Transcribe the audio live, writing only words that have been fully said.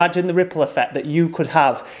Imagine the ripple effect that you could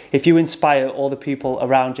have if you inspire all the people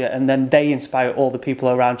around you and then they inspire all the people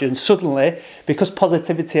around you. And suddenly, because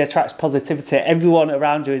positivity attracts positivity, everyone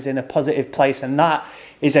around you is in a positive place. And that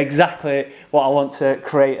is exactly what I want to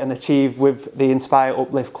create and achieve with the Inspire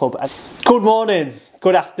Uplift Club. Good morning,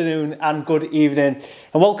 good afternoon and good evening.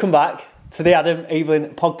 And welcome back to the Adam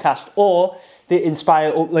Evelyn podcast, or the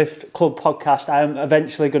Inspire Uplift Club podcast. I am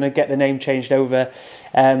eventually going to get the name changed over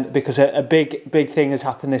because a big thing has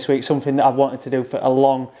happened this week, something that I've wanted to do for a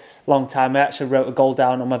long time. I actually wrote a goal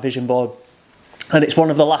down on my vision board, and it's one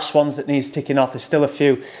of the last ones that needs ticking off. There's still a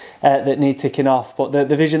few that need ticking off, but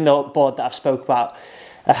the vision board that I've spoke about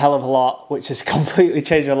a hell of a lot, which has completely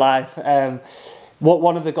changed my life.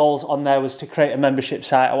 One of the goals on there was to create a membership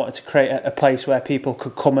site. I wanted to create a place where people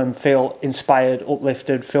could come and feel inspired,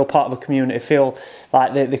 uplifted, feel part of a community, feel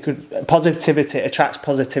like they could. Positivity attracts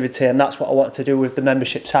positivity, and that's what I wanted to do with the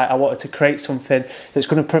membership site. I wanted to create something that's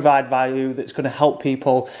going to provide value, that's going to help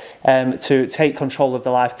people to take control of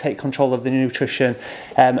their life, take control of the nutrition,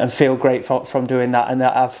 and feel great from doing that. And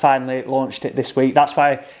I've finally launched it this week. That's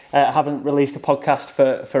why I haven't released a podcast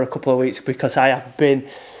for a couple of weeks, because I have been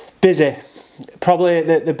busy. Probably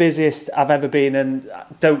the busiest I've ever been, and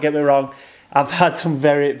don't get me wrong, I've had some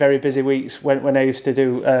very, very busy weeks when I used to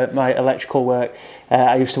do my electrical work.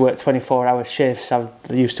 I used to work 24-hour shifts. I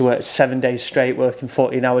used to work 7 days straight, working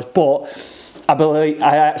 14 hours. But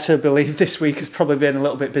I actually believe this week has probably been a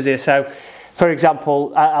little bit busier. So, for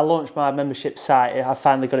example, I launched my membership site. I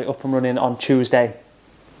finally got it up and running on Tuesday.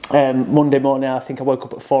 Monday morning, I think I woke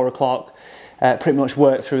up at 4 o'clock. Pretty much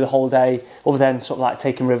worked through the whole day, other than sort of like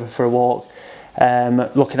taking River for a walk.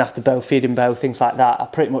 Looking after Bo, feeding Bo, things like that. I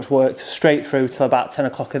pretty much worked straight through till about 10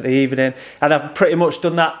 o'clock at the evening, and I've pretty much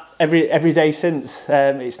done that every day since.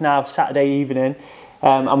 It's now Saturday evening.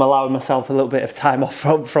 I'm allowing myself a little bit of time off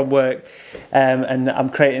from work, and I'm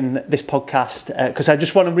creating this podcast because I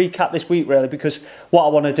just want to recap this week, really, because what I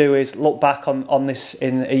want to do is look back on this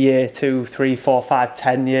in a year, 2, 3, 4, 5,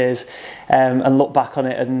 10 years, and look back on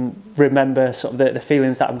it and remember sort of the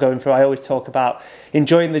feelings that I'm going through. I always talk about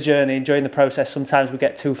enjoying the journey, enjoying the process. Sometimes we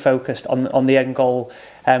get too focused on the end goal,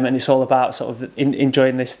 and it's all about sort of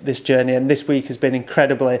enjoying this journey. And this week has been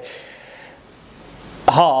incredibly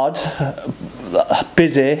hard,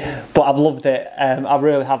 busy, but I've loved it. I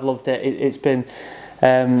really have loved it. It's been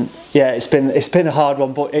a hard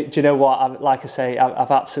one, but do you know what? Like I say,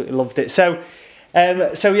 I've absolutely loved it. So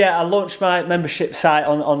I launched my membership site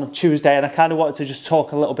on Tuesday, and I kind of wanted to just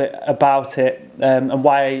talk a little bit about it and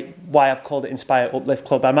why I've called it Inspire Uplift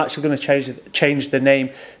Club. I'm actually going to change the name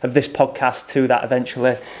of this podcast to that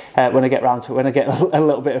eventually when I get round to it, when I get a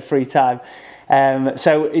little bit of free time.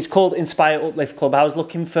 So it's called Inspire Uplift Club. I was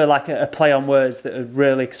looking for like a play on words that would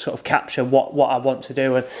really sort of capture what I want to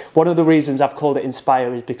do. And one of the reasons I've called it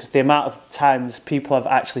Inspire is because the amount of times people have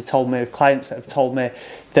actually told me, clients that have told me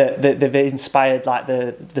that they've inspired like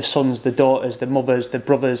the sons, the daughters, the mothers, the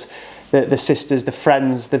brothers, the sisters, the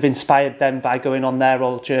friends. They've inspired them by going on their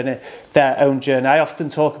own journey, their own journey. I often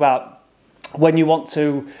talk about when you've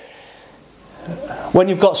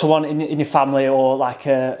got someone in your family or like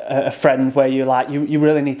a friend where you're like, you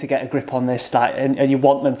really need to get a grip on this, like, and you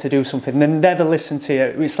want them to do something, they never listen to you.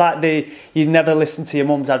 It's like you never listen to your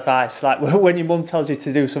mum's advice. Like when your mum tells you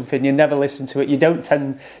to do something, you never listen to it. You don't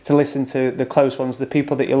tend to listen to the close ones, the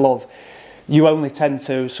people that you love. You only tend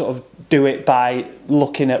to sort of do it by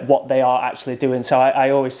looking at what they are actually doing. So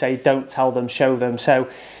I always say, don't tell them, show them. So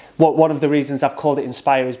one of the reasons I've called it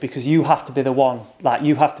Inspire is because you have to be the one. Like,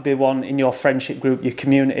 you have to be one in your friendship group, your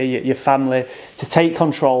community, your family, to take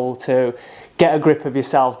control, to get a grip of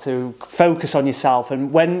yourself, to focus on yourself.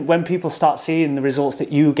 And when people start seeing the results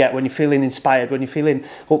that you get, when you're feeling inspired, when you're feeling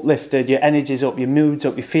uplifted, your energy's up, your mood's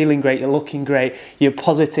up, you're feeling great, you're looking great, you're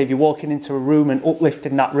positive, you're walking into a room and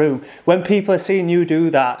uplifting that room. When people are seeing you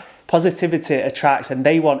do that, positivity attracts, and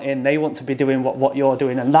they want to be doing what you're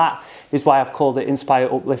doing. And that is why I've called it Inspire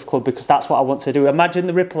Uplift Club, because that's what I want to do. Imagine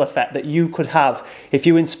the ripple effect that you could have if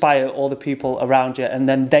you inspire all the people around you and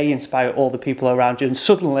then they inspire all the people around you. And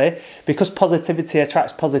suddenly, because positivity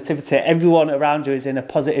attracts positivity, everyone around you is in a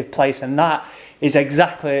positive place. And that is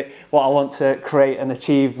exactly what I want to create and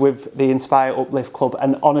achieve with the Inspire Uplift Club.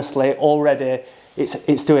 And honestly, already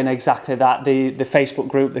it's doing exactly that. The Facebook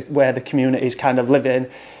group where the community is kind of living,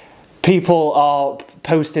 people are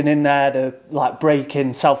posting in there, they're like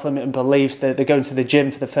breaking self-limiting beliefs, they're going to the gym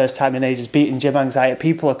for the first time in ages, beating gym anxiety.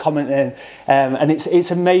 People are commenting, and it's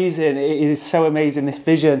amazing. It is so amazing. This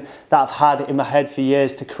vision that I've had in my head for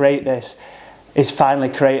years to create this is finally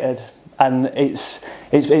created, and it's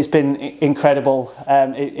been incredible.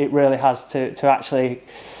 It really has to actually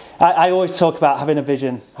I always talk about having a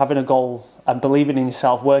vision, having a goal, and believing in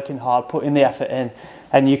yourself, working hard, putting the effort in,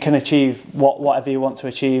 and you can achieve whatever you want to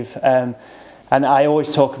achieve. And I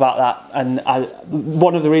always talk about that. And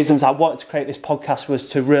one of the reasons I wanted to create this podcast was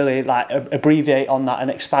to really like abbreviate on that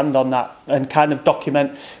and expand on that, and kind of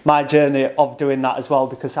document my journey of doing that as well.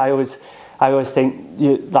 Because I always think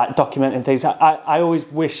like documenting things. I always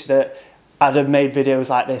wish that I'd have made videos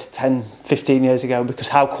like this 10, 15 years ago, because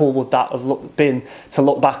how cool would that have been to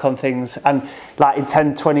look back on things, and like in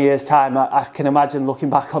 10, 20 years time, I can imagine looking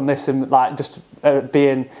back on this and like just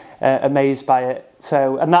being amazed by it.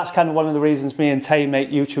 So, and that's kind of one of the reasons me and Tay make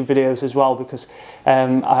YouTube videos as well, because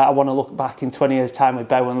I want to look back in 20 years time with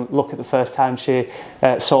Beau and look at the first time she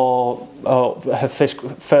saw her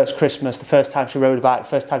first Christmas, the first time she rode a bike, the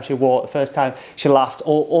first time she walked, the first time she laughed,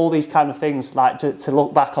 all these kind of things like to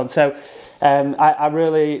look back on. So I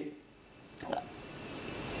really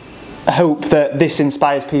hope that this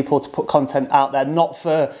inspires people to put content out there, not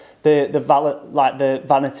for the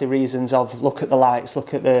vanity reasons of look at the likes,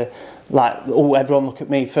 look at the everyone look at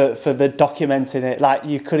me, for the documenting it. Like,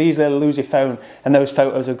 you could easily lose your phone and those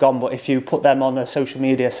photos are gone, but if you put them on a social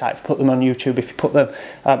media site, if you put them on YouTube, if you put them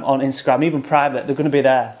on Instagram, even private, they're going to be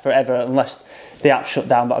there forever unless the app shut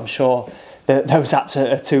down. But I'm sure that those apps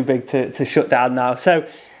are too big to shut down now. So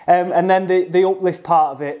and then the uplift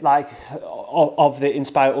part of it, like of the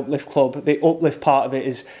Inspire Uplift Club, the uplift part of it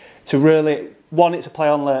is to really, one, it's a play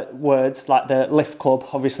on the words, like the lift club,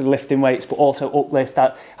 obviously lifting weights, but also uplift.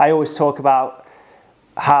 That I always talk about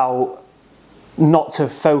how not to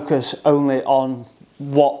focus only on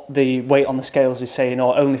what the weight on the scales is saying,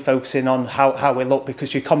 or only focusing on how we look,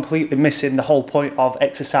 because you're completely missing the whole point of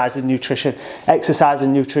exercise and nutrition. Exercise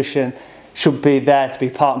and nutrition should be there to be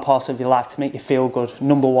part and parcel of your life, to make you feel good,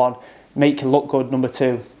 number one, make you look good, number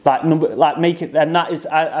two, make it. And that is,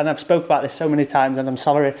 and I've spoke about this so many times, and I'm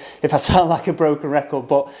sorry if I sound like a broken record,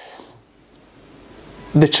 but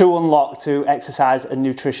the true unlock to exercise and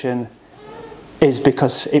nutrition is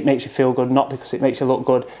because it makes you feel good, not because it makes you look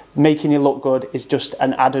good. Making you look good is just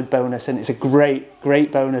an added bonus, and it's a great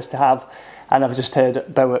bonus to have. And I've just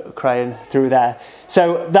heard Beau crying through there.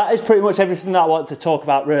 So that is pretty much everything that I want to talk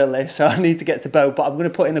about, really. So I need to get to Beau, but I'm going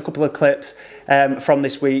to put in a couple of clips from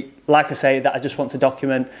this week, like I say, that I just want to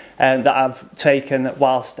document, that I've taken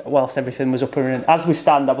whilst everything was up and running. As we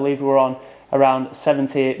stand, I believe we're on around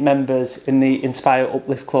 70 members in the Inspire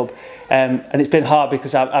Uplift Club, and it's been hard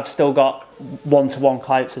because I've still got one-to-one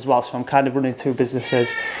clients as well, so I'm kind of running two businesses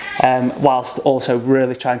whilst also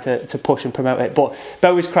really trying to push and promote it. But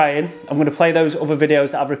Beau is crying. I'm going to play those other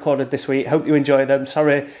videos that I've recorded this week. Hope you enjoy them.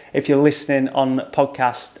 Sorry if you're listening on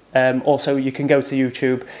podcast. Also, you can go to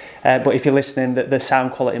YouTube, but if you're listening, the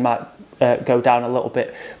sound quality might go down a little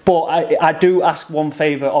bit. But I do ask one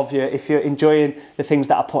favour of you: if you're enjoying the things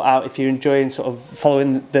that I put out, if you're enjoying sort of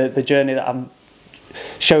following the journey that I'm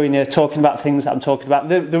showing you, talking about things that I'm talking about.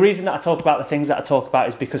 The reason that I talk about the things that I talk about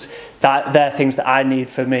is because they're things that I need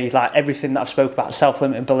for me. Like everything that I've spoke about,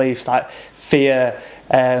 self-limiting beliefs, like fear,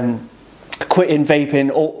 quitting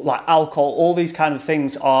vaping, like alcohol, all these kind of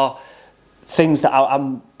things are things that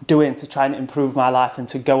I'm doing to try and improve my life and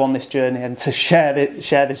to go on this journey and to share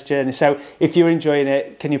this journey. So if you're enjoying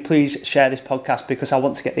it, can you please share this podcast, because I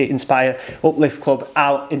want to get the Inspire Uplift Club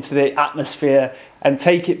out into the atmosphere and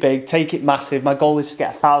take it big, take it massive. My goal is to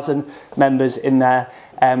get 1,000 members in there,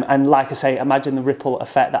 and like I say, imagine the ripple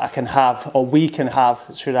effect that I can have, or we can have,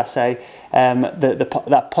 should I say.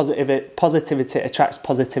 That positivity attracts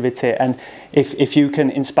positivity, and if you can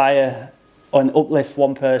inspire and uplift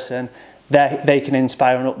one person, they can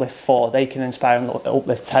inspire and uplift 4, they can inspire and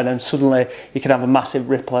uplift 10, and suddenly you can have a massive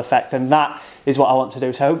ripple effect, and that is what I want to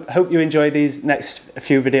do. So I hope you enjoy these next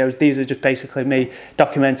few videos. These are just basically me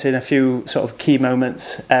documenting a few sort of key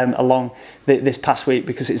moments along this past week,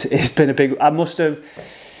 because it's been a big. I must have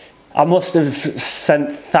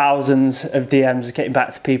sent thousands of DMs getting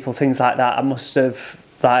back to people, things like that. I must have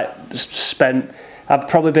I've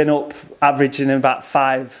probably been up averaging about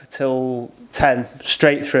 5 till 10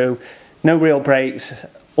 straight through. No real breaks,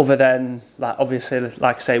 other than obviously,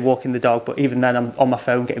 like I say, walking the dog. But even then, I'm on my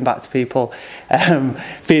phone getting back to people,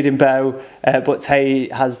 feeding Beau. But Tay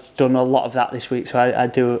has done a lot of that this week, so I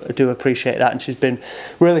do appreciate that. And she's been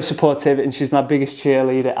really supportive, and she's my biggest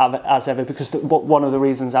cheerleader as ever. Because one of the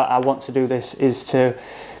reasons I want to do this is to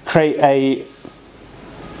create a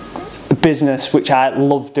business which I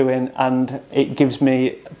love doing, and it gives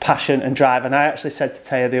me passion and drive. And I actually said to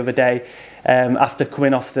Taya the other day, after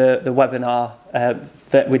coming off the webinar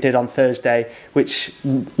that we did on Thursday, which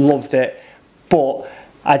loved it, but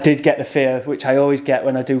I did get the fear, which I always get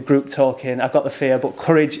when I do group talking. I got the fear, but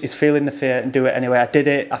courage is feeling the fear and do it anyway. I did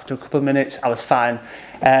it. After a couple of minutes, I was fine.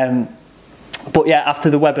 But yeah,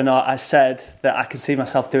 after the webinar, I said that I can see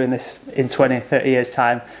myself doing this in 20, 30 years'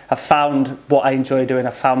 time. I've found what I enjoy doing.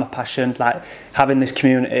 I've found my passion, like having this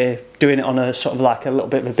community, doing it on a sort of like a little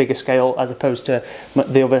bit of a bigger scale as opposed to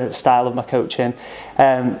the other style of my coaching.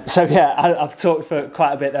 So yeah, I've talked for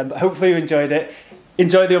quite a bit then, but hopefully you enjoyed it.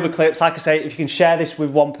 Enjoy the other clips. Like I say, if you can share this with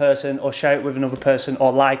one person or share it with another person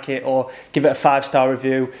or like it or give it a 5-star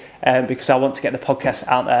review, because I want to get the podcast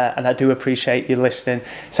out there and I do appreciate you listening.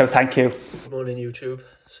 So thank you. Good morning, YouTube.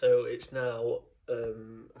 So it's now,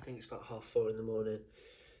 I think it's about 4:30 in the morning.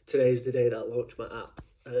 Today's the day that I launched my app.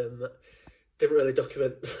 Didn't really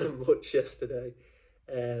document much yesterday,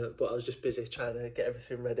 but I was just busy trying to get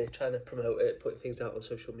everything ready, trying to promote it, putting things out on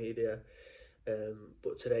social media.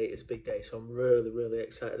 But today is a big day, so I'm really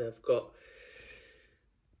excited. I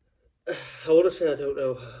want to say I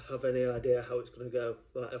don't have any idea how it's going to go.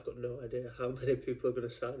 Like, I've got no idea how many people are going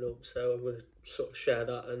to sign up, so I'm going to sort of share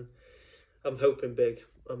that, and I'm hoping big.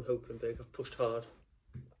 I've pushed hard,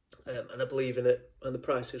 and I believe in it, and the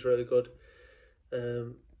price is really good,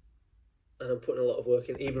 and I'm putting a lot of work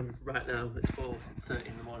in. Even right now, it's 4:30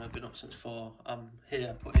 in the morning. I've been up since 4. I'm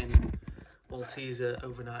here putting Malteser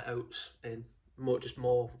overnight oats in,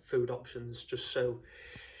 more food options, just so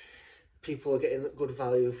people are getting good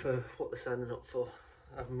value for what they're signing up for.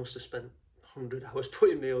 I must have spent 100 hours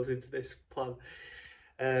putting meals into this plan.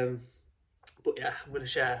 But yeah, I'm going to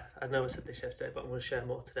share. I know I said this yesterday, but I'm going to share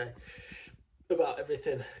more today about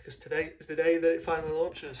everything, because today is the day that it finally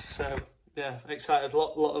launches. So yeah, excited. A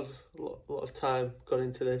lot of time gone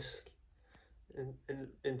into this,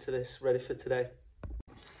 into this, ready for today.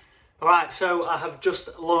 Alright, so I have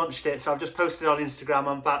just launched it. So I've just posted on Instagram.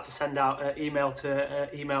 I'm about to send out an email to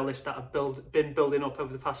an email list that I've been building up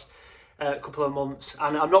over the past couple of months.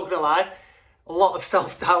 And I'm not going to lie, a lot of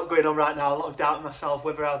self-doubt going on right now, a lot of doubt in myself,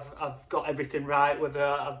 whether I've got everything right, whether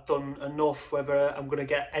I've done enough, whether I'm going to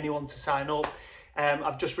get anyone to sign up.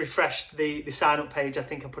 I've just refreshed the sign-up page. I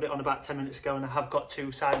think I put it on about 10 minutes ago, and I have got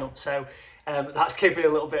 2 sign-ups. So that's given me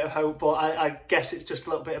a little bit of hope, but I guess it's just a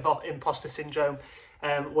little bit of imposter syndrome.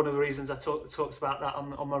 One of the reasons I talked about that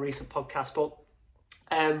on my recent podcast. But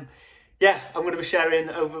yeah, I'm going to be sharing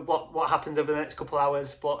over what happens over the next couple of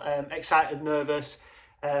hours. But excited, nervous,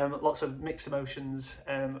 lots of mixed emotions.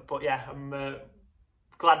 But yeah, I'm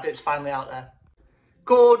glad that it's finally out there.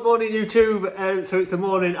 Good morning, YouTube. So it's the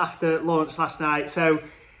morning after launch last night. So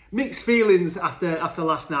mixed feelings after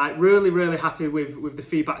last night. Really happy with the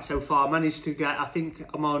feedback so far. I managed to get, I think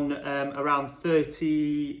I'm on around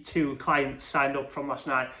 32 clients signed up from last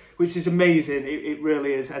night, which is amazing. It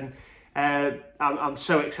really is. And I'm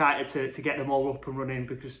so excited to get them all up and running,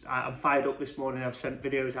 because I'm fired up this morning. I've sent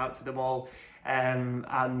videos out to them all,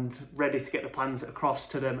 and ready to get the plans across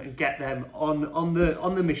to them and get them on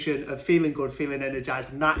the mission of feeling good, feeling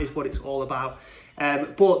energized, and that is what it's all about.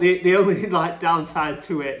 But the only downside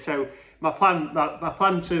to it, so my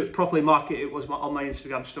plan to properly market it was on my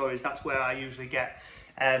Instagram stories. That's where I usually get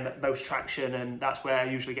most traction, and that's where I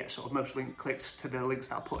usually get sort of most link clicks to the links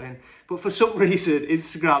that I put in. But for some reason,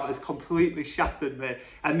 Instagram has completely shafted me,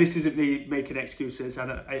 and this isn't me making excuses,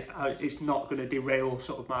 and it's not going to derail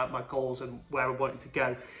sort of my goals and where I want it to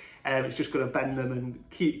go. It's just going to bend them and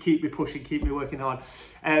keep me pushing, keep me working hard.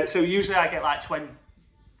 So usually I get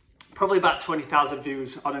probably about 20,000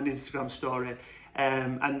 views on an Instagram story,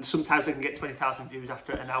 and sometimes I can get 20,000 views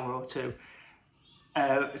after an hour or two.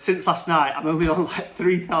 Since last night, I'm only on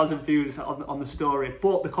 3,000 views on the story,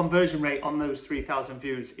 but the conversion rate on those 3,000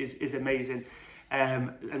 views is amazing,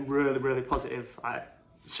 and really positive.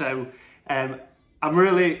 So I'm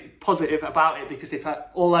really positive about it, because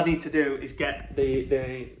all I need to do is get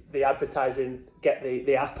the advertising, get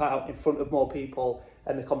the app out in front of more people,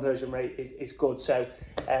 and the conversion rate is good. So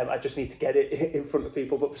I just need to get it in front of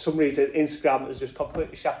people. But for some reason, Instagram has just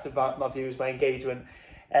completely shafted my views, my engagement.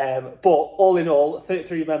 But all in all,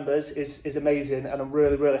 33 members is amazing, and I'm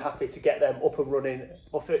really happy to get them up and running,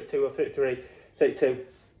 or 32 or 32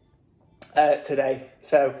 today.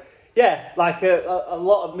 So yeah, a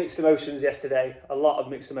lot of mixed emotions yesterday,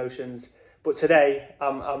 but today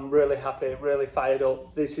I'm really happy, really fired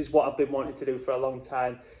up. This is what I've been wanting to do for a long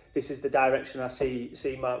time. This is the direction I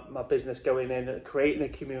see my business going in, creating a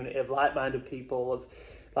community of like-minded people,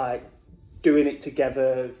 of doing it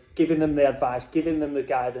together, giving them the advice, giving them the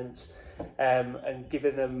guidance, and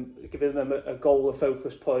giving them a goal, a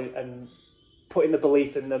focus point, and putting the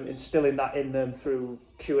belief in them, instilling that in them through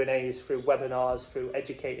Q&As, through webinars, through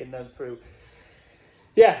educating them, through,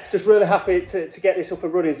 yeah, just really happy to get this up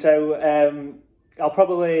and running. So I'll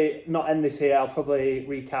probably not end this here. I'll probably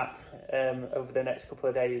recap over the next couple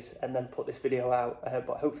of days and then put this video out.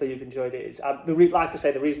 But hopefully you've enjoyed it. Like I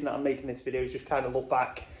say, the reason that I'm making this video is just kind of look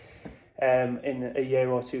back in a year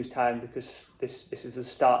or two's time, because this is the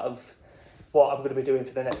start of what I'm going to be doing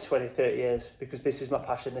for the next 20, 30 years, because this is my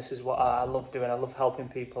passion. This is what I love doing. I love helping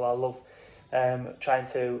people. I love trying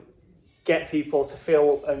to get people to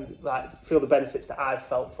feel the benefits that I've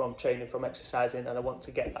felt from training, from exercising, and I want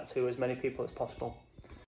to get that to as many people as possible.